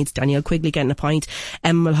 4 points. Danielle Quigley getting a point.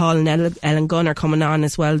 Emma Hall and Ellen Gunner coming on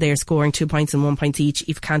as well. They're scoring 2 points and 1 point each.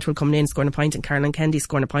 Eve Cantwell coming in scoring a point, and Caroline Kennedy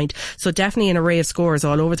scoring a point. So definitely an array of scores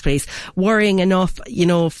all over the place. Worrying enough,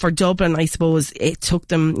 for Dublin, I suppose it took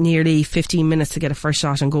them nearly 15 minutes to get a first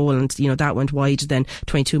shot on goal, and that went wide. Then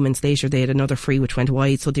 22 minutes later they had another free which went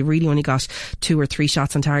wide, so they really only got 2 or 3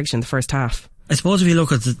 shots on target in the first half. I suppose if you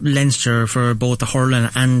look at Leinster for both the hurling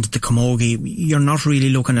and the camogie, you're not really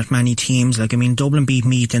looking at many teams. Dublin beat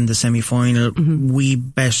Meath in the semi-final. We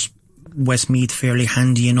bet Westmeath fairly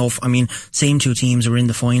handy enough. Same 2 teams are in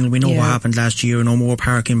the final. We know what happened last year in O'Moore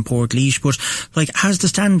Park in Portlaoise, but has the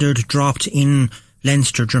standard dropped in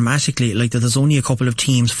Leinster dramatically? That there's only a couple of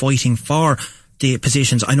teams fighting for the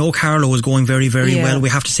positions. I know Carlow is going very, very well. We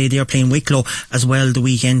have to say they're playing Wicklow as well the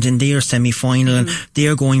weekend in their semi-final, and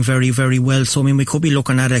they're going very, very well. So, we could be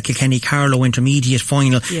looking at a Kilkenny-Carlow intermediate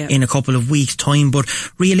final in a couple of weeks' time. But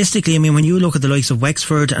realistically, when you look at the likes of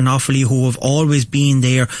Wexford and Offaly, who have always been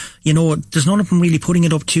there, there's none of them really putting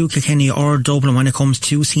it up to Kilkenny or Dublin when it comes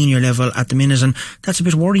to senior level at the minute, and that's a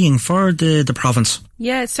bit worrying for the province.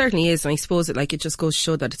 Yeah, it certainly is, and I suppose it just goes to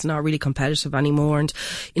show that it's not really competitive anymore. And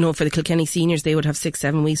for the Kilkenny seniors, they would have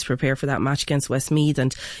 6-7 weeks to prepare for that match against Westmeath,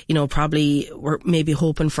 and probably were maybe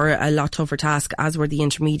hoping for a lot tougher task, as were the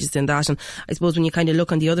intermediates in that. And I suppose when you kind of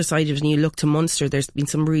look on the other side of it and you look to Munster, there's been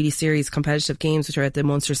some really serious competitive games which are at the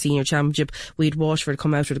Munster Senior Championship. We had Waterford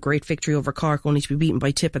come out with a great victory over Cork, only to be beaten by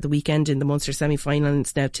Tip at the weekend in the Munster semi-final, and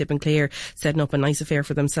it's now Tip and Clare setting up a nice affair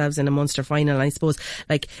for themselves in a Munster final. And I suppose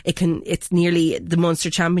it's nearly the Munster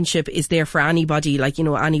Championship is there for anybody,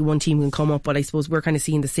 any one team can come up, but I suppose we're kind of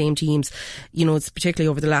seeing the same teams, it's particularly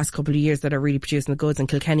over the last couple of years that are really producing the goods, and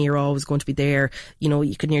Kilkenny are always going to be there.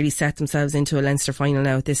 You could nearly set themselves into a Leinster final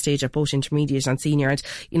now at this stage at both intermediate and senior, and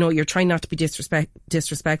you're trying not to be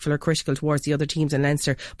disrespectful or critical towards the other teams in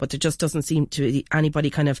Leinster, but there just doesn't seem to be anybody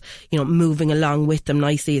kind of moving along with them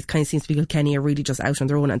nicely. It kind of seems to be Kilkenny are really just out on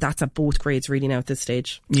their own, and that's at both grades really now at this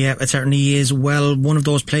stage. Yeah, it certainly is. Well, one of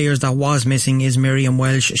those players that was missing is Miriam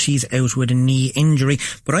Welsh. She's out with a knee injury,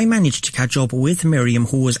 but I managed to catch up with Miriam,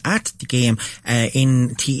 who was at the game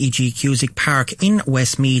in TEG Cusick Park in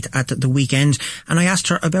Westmeath at the weekend, and I asked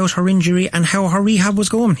her about her injury and how her rehab was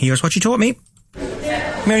going. Here's what she told me.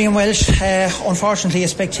 Miriam Welsh, unfortunately a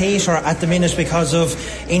spectator at the minute because of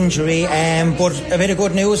injury, but a bit of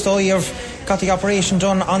good news though, you've got the operation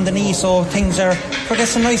done on the knee, so things are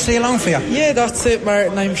progressing nicely along for you. Yeah, that's it,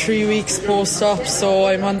 Martin. I'm 3 weeks post-op, so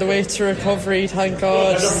I'm on the way to recovery, thank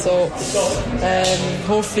God. So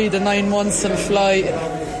hopefully the 9 months will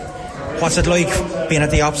fly. What's it like being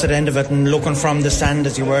at the opposite end of it and looking from the stand,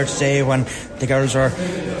 as you were today, when the girls were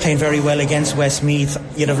playing very well against Westmeath?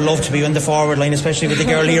 You'd have loved to be on the forward line, especially with the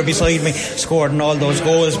girl here beside me scoring all those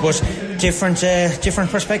goals, but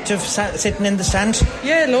different perspective sitting in the stand.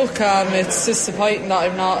 Yeah, look, it's disappointing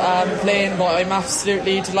that I'm not playing, but I'm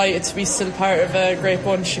absolutely delighted to be still part of a great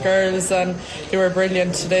bunch of girls, and they were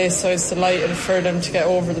brilliant today, so I was delighted for them to get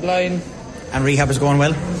over the line. And rehab is going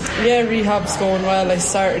well? Yeah, rehab's going well. I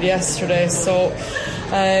started yesterday, so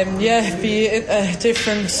be a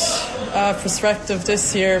different perspective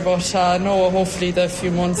this year, but hopefully the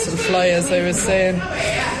few months will fly, as I was saying.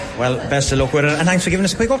 Well, best of luck with it, and thanks for giving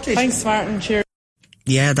us a quick update. Thanks, Martin. Cheers.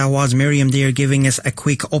 Yeah, that was Miriam there giving us a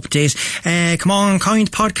quick update. Camán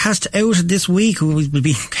Caint podcast out this week. We'll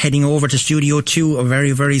be heading over to Studio 2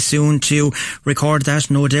 very, very soon to record that.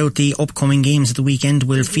 No doubt the upcoming games at the weekend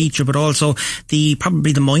will feature, but also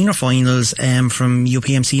probably the minor finals from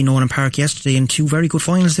UPMC Nolan Park yesterday, and 2 very good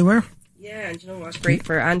finals they were. Yeah, and you know what, great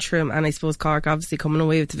for Antrim, and I suppose Cork obviously coming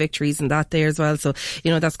away with the victories and that there as well, so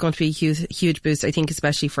that's going to be a huge boost, I think,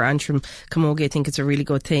 especially for Antrim camogie. I think it's a really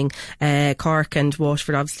good thing. Cork and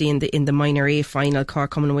Waterford obviously in the minor A final,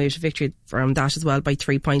 Cork coming away with a victory from that as well by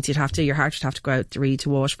 3 points. Your heart would have to go out really to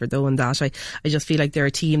Waterford though, and that I just feel like they're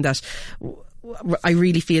a team that I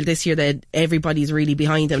really feel this year that everybody's really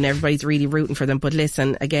behind them and everybody's really rooting for them. But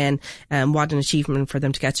listen, again, what an achievement for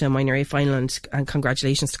them to get to a minor A final, and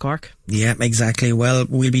congratulations to Cork. Yeah, exactly. Well,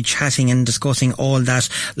 we'll be chatting and discussing all that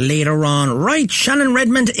later on. Right, Shannon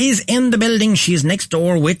Redmond is in the building. She is next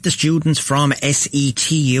door with the students from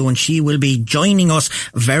SETU, and she will be joining us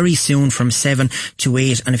very soon from 7 to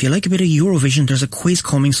 8. And if you like a bit of Eurovision, there's a quiz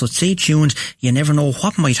coming, so stay tuned. You never know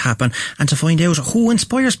what might happen. And to find out who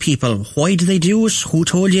inspires people, why do they do it? Who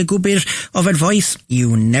told you a good bit of advice?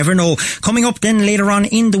 You never know. Coming up then later on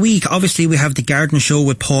in the week, obviously we have the Garden Show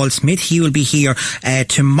with Paul Smith. He will be here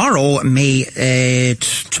tomorrow.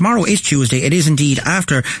 Tomorrow is Tuesday. It is indeed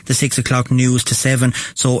after the 6 o'clock news to 7.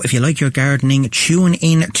 So if you like your gardening, tune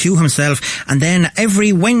in to himself. And then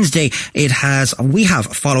every Wednesday we have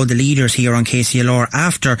Follow the Leaders here on KCLR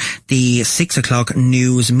after the 6 o'clock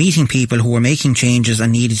news, meeting people who are making changes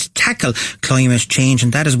and needed to tackle climate change,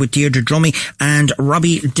 and that is with Deirdre Drummy and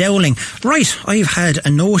Robbie Dowling. Right, I've had a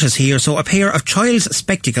notice here. So a pair of child's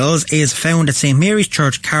spectacles is found at St Mary's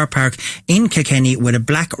Church car park in Kilkenny with a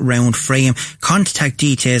black round frame. Contact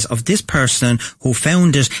details of this person who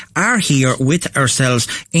found it are here with ourselves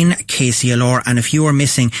in KCLR, and if you are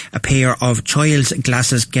missing a pair of child's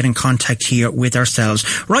glasses, get in contact here with ourselves.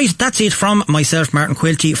 Right, that's it from myself, Martin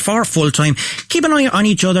Quilty, for Full Time. Keep an eye on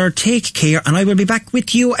each other, take care, and I will be back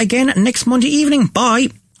with you again next Monday evening. Bye.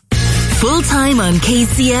 Full Time on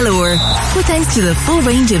KCLR. With thanks to the full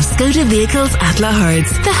range of Skoda vehicles at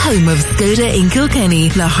Lahart's, the home of Skoda in Kilkenny.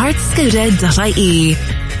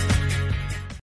 lahartsskoda.ie.